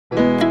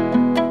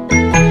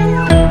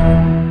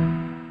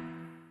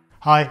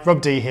Hi,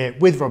 Rob D here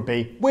with Rob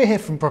B. We're here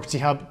from Property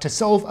Hub to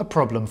solve a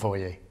problem for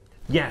you.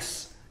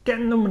 Yes,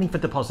 getting the money for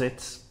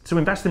deposits to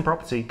invest in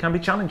property can be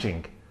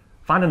challenging.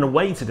 Finding a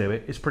way to do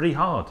it is pretty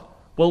hard.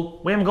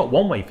 Well, we haven't got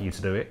one way for you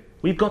to do it,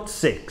 we've got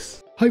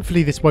 6.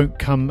 Hopefully this won't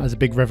come as a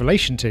big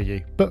revelation to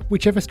you, but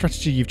whichever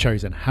strategy you've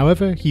chosen,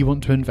 however you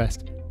want to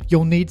invest,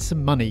 you'll need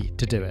some money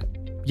to do it.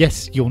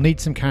 Yes, you'll need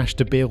some cash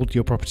to build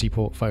your property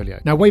portfolio.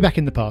 Now, way back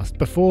in the past,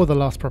 before the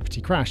last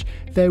property crash,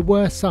 there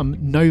were some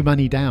no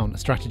money down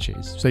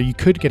strategies, so you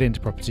could get into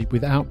property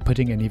without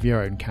putting any of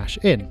your own cash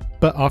in.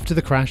 But after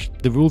the crash,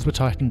 the rules were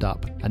tightened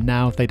up, and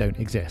now they don't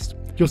exist.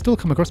 You'll still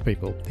come across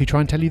people who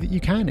try and tell you that you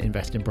can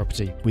invest in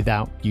property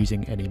without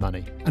using any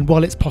money. And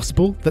while it's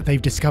possible that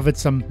they've discovered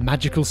some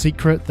magical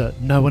secret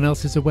that no one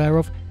else is aware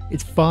of,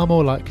 it's far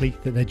more likely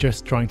that they're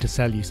just trying to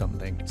sell you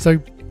something. So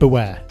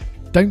beware.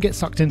 Don't get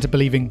sucked into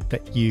believing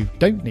that you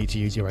don't need to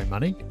use your own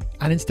money,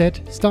 and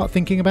instead start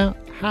thinking about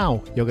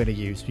how you're going to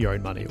use your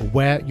own money or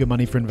where your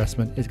money for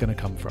investment is going to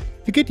come from.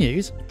 The good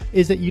news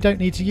is that you don't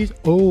need to use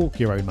all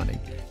your own money.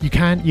 You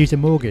can use a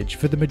mortgage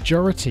for the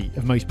majority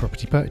of most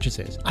property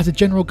purchases. As a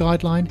general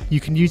guideline,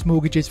 you can use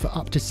mortgages for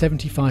up to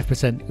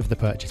 75% of the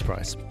purchase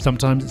price.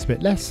 Sometimes it's a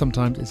bit less,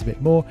 sometimes it's a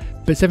bit more,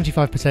 but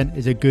 75%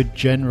 is a good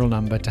general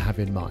number to have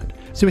in mind.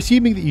 So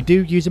assuming that you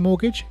do use a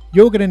mortgage,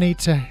 you're going to need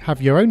to have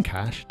your own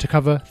cash to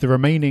cover the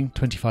remaining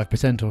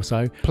 25% or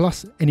so,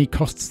 plus any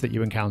costs that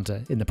you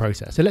encounter in the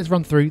process. So let's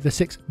run through the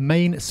 6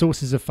 main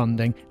sources of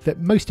funding that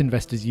most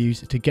investors use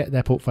to get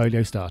their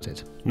portfolio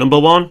started. Number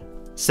 1,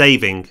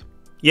 saving.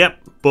 Yep,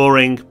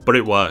 boring, but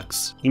it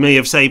works. You may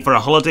have saved for a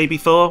holiday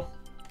before,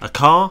 a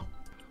car,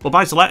 or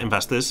buy-to-let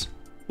investors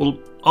will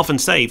often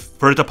save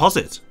for a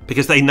deposit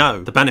because they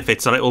know the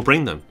benefits that it will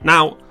bring them.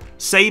 Now,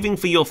 saving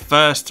for your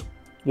first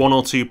 1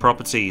 or 2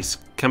 properties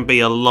can be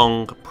a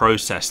long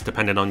process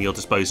depending on your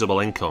disposable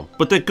income.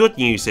 But the good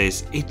news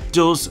is it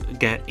does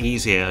get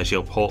easier as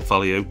your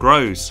portfolio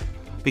grows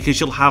because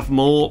you'll have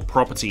more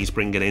properties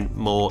bringing in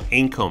more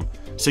income.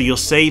 So your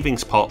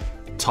savings pot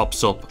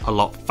tops up a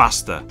lot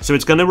faster. So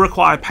it's going to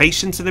require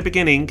patience in the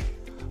beginning,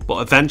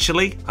 but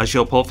eventually, as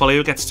your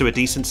portfolio gets to a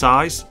decent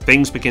size,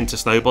 things begin to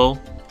snowball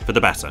for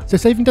the better. So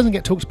saving doesn't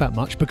get talked about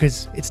much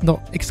because it's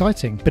not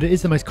exciting, but it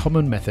is the most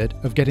common method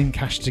of getting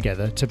cash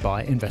together to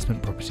buy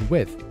investment property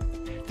with.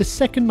 The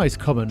second most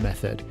common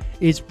method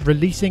is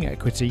releasing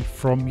equity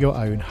from your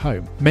own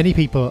home. Many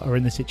people are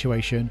in the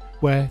situation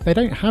where they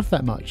don't have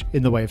that much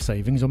in the way of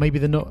savings, or maybe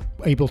they're not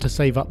able to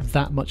save up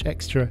that much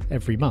extra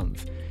every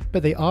month.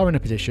 But they are in a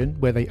position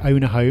where they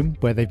own a home,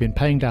 where they've been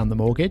paying down the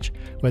mortgage,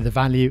 where the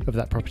value of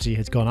that property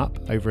has gone up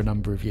over a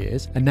number of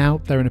years, and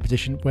now they're in a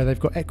position where they've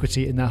got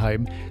equity in their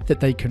home that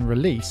they can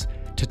release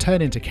to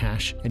turn into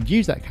cash and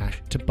use that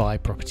cash to buy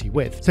property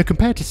with. So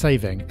compared to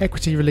saving,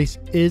 equity release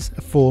is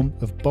a form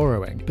of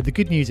borrowing, but the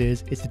good news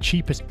is it's the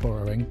cheapest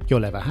borrowing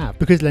you'll ever have.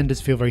 Because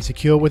lenders feel very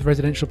secure with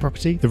residential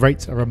property, the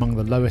rates are among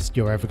the lowest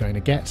you're ever going to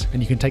get,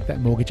 and you can take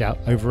that mortgage out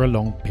over a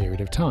long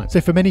period of time.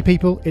 So for many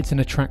people, it's an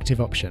attractive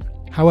option.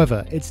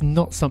 However, it's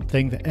not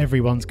something that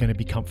everyone's going to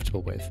be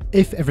comfortable with.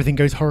 If everything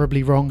goes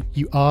horribly wrong,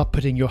 you are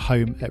putting your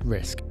home at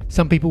risk.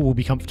 Some people will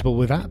be comfortable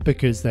with that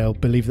because they'll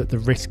believe that the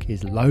risk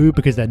is low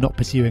because they're not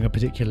pursuing a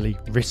particularly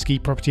risky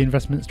property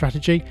investment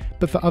strategy,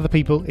 but for other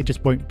people, it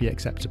just won't be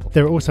acceptable.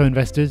 There are also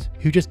investors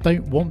who just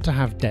don't want to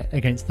have debt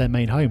against their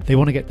main home. They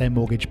want to get their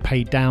mortgage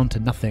paid down to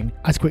nothing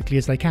as quickly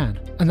as they can.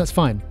 And that's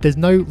fine. There's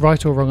no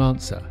right or wrong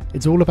answer.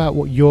 It's all about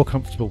what you're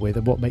comfortable with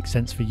and what makes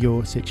sense for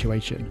your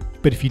situation.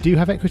 But if you do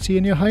have equity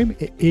in your home,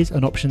 it is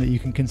an option that you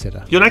can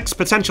consider. Your next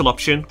potential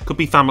option could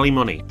be family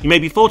money. You may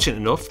be fortunate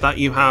enough that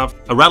you have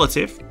a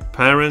relative,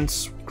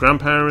 parents,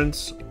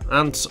 grandparents,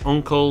 aunts,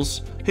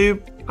 uncles,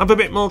 who have a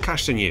bit more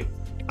cash than you,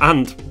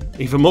 and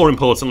even more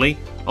importantly,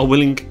 are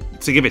willing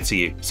to give it to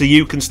you, so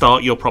you can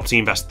start your property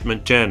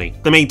investment journey.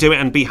 They may do it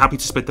and be happy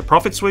to split the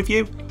profits with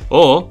you,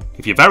 or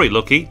if you're very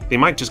lucky, they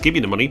might just give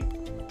you the money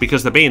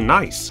because they're being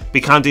nice.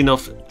 Be kind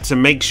enough to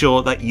make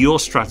sure that your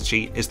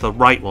strategy is the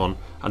right one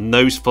and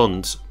those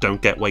funds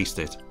don't get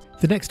wasted.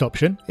 The next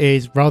option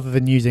is, rather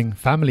than using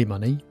family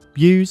money,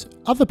 use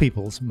other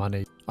people's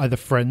money, either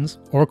friends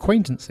or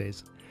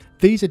acquaintances.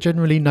 These are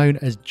generally known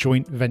as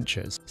joint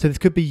ventures. So this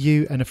could be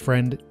you and a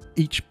friend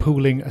each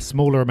pooling a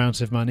smaller amount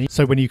of money,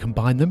 so when you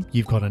combine them,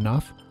 you've got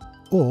enough.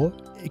 Or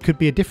it could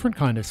be a different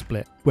kind of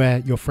split, where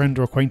your friend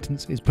or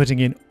acquaintance is putting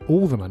in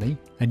all the money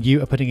and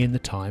you are putting in the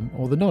time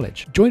or the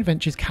knowledge. Joint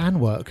ventures can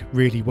work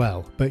really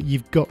well, but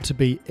you've got to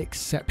be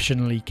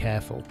exceptionally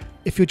careful.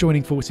 If you're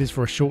joining forces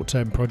for a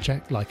short-term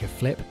project like a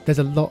flip, there's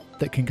a lot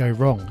that can go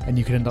wrong and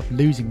you can end up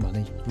losing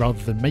money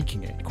rather than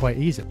making it quite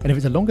easily. And if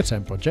it's a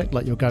longer-term project,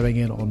 like you're going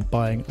in on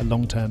buying a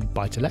long-term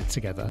buy-to-let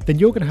together, then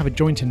you're going to have a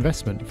joint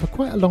investment for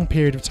quite a long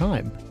period of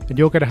time. And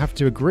you're going to have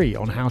to agree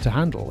on how to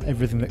handle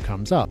everything that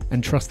comes up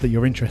and trust that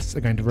your interests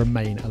are going to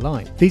remain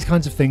aligned. These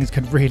kinds of things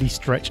can really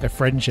stretch a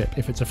friendship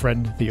if it's a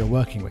friend that you're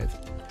working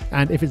with.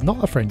 And if it's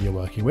not a friend you're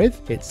working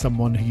with, it's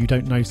someone who you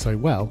don't know so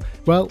well,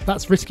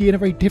 that's risky in a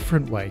very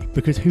different way,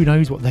 because who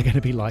knows what they're going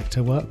to be like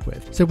to work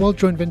with. So while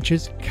joint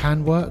ventures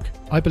can work,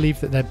 I believe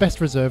that they're best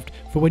reserved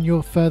for when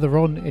you're further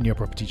on in your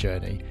property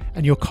journey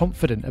and you're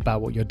confident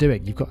about what you're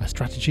doing. You've got a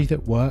strategy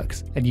that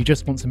works and you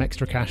just want some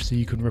extra cash so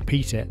you can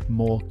repeat it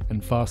more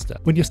and faster.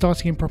 When you're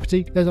starting in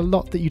property, there's a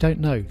lot that you don't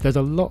know. There's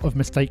a lot of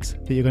mistakes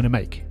that you're going to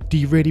make. Do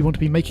you really want to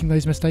be making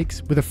those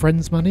mistakes with a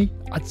friend's money?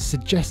 I'd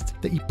suggest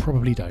that you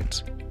probably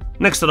don't.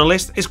 Next on the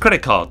list is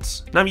credit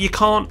cards. Now, you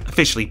can't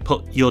officially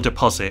put your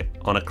deposit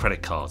on a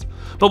credit card,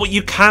 but what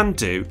you can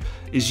do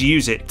is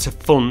use it to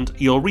fund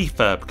your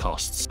refurb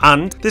costs.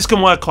 And this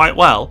can work quite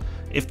well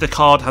if the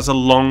card has a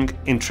long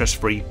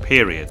interest-free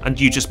period and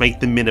you just make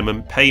the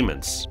minimum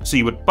payments. So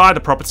you would buy the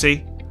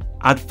property,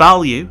 add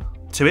value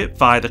to it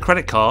via the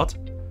credit card,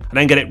 and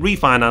then get it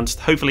refinanced,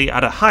 hopefully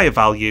at a higher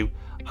value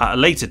at a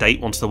later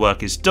date once the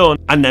work is done,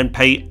 and then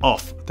pay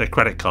off the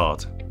credit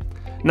card.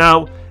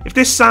 Now, if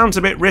this sounds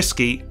a bit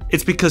risky,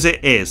 it's because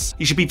it is.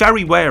 You should be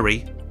very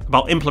wary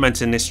about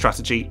implementing this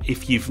strategy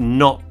if you've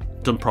not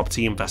done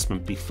property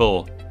investment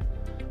before.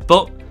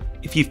 But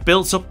if you've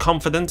built up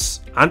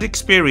confidence and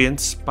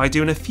experience by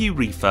doing a few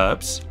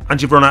refurbs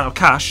and you've run out of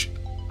cash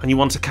and you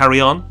want to carry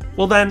on,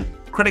 well then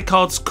credit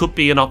cards could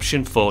be an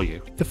option for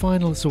you. The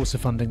final source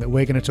of funding that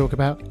we're going to talk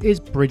about is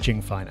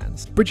bridging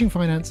finance. Bridging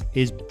finance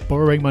is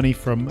borrowing money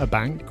from a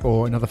bank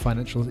or another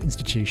financial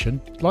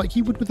institution like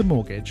you would with a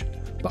mortgage.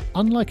 But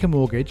unlike a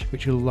mortgage,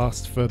 which will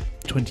last for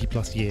 20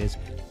 plus years,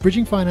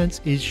 bridging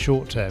finance is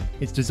short term.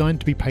 It's designed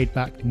to be paid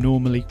back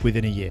normally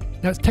within a year.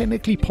 Now, it's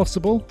technically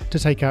possible to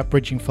take out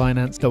bridging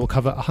finance that will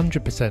cover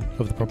 100%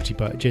 of the property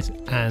purchase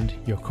and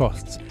your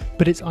costs,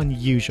 but it's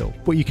unusual.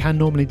 What you can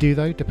normally do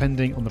though,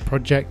 depending on the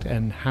project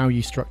and how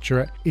you structure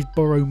it, is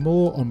borrow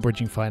more on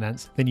bridging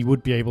finance than you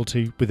would be able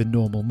to with a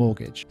normal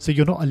mortgage. So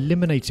you're not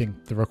eliminating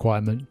the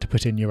requirement to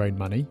put in your own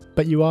money,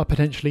 but you are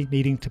potentially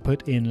needing to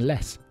put in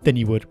less than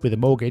you would with a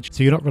mortgage,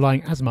 so you're not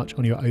relying as much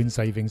on your own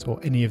savings or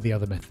any of the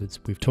other methods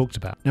we've talked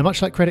about. Now,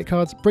 much like credit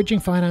cards, bridging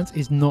finance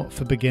is not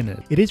for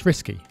beginners. It is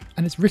risky,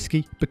 and it's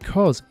risky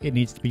because it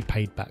needs to be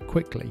paid back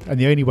quickly. And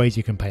the only ways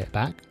you can pay it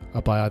back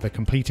are by either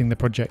completing the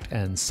project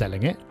and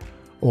selling it,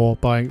 or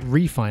by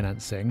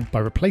refinancing, by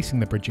replacing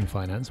the bridging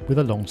finance with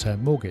a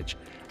long-term mortgage.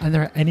 And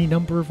there are any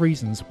number of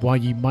reasons why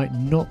you might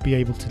not be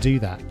able to do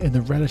that in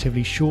the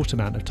relatively short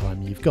amount of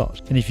time you've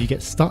got. And if you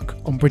get stuck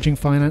on bridging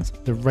finance,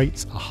 the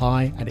rates are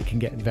high and it can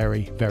get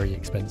very, very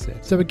expensive.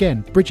 So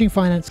again, bridging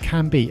finance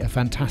can be a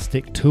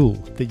fantastic tool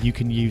that you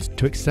can use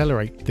to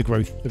accelerate the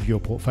growth of your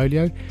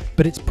portfolio,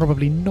 but it's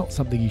probably not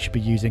something you should be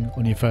using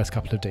on your first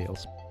couple of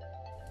deals.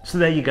 So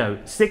there you go,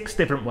 6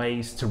 different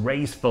ways to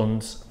raise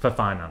funds for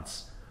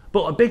finance.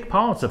 But a big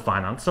part of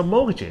finance are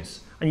mortgages,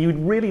 and you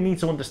would really need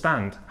to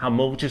understand how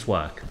mortgages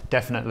work.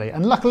 Definitely,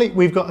 and luckily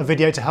we've got a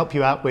video to help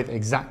you out with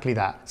exactly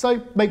that.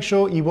 So make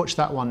sure you watch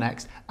that one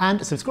next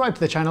and subscribe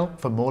to the channel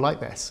for more like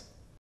this.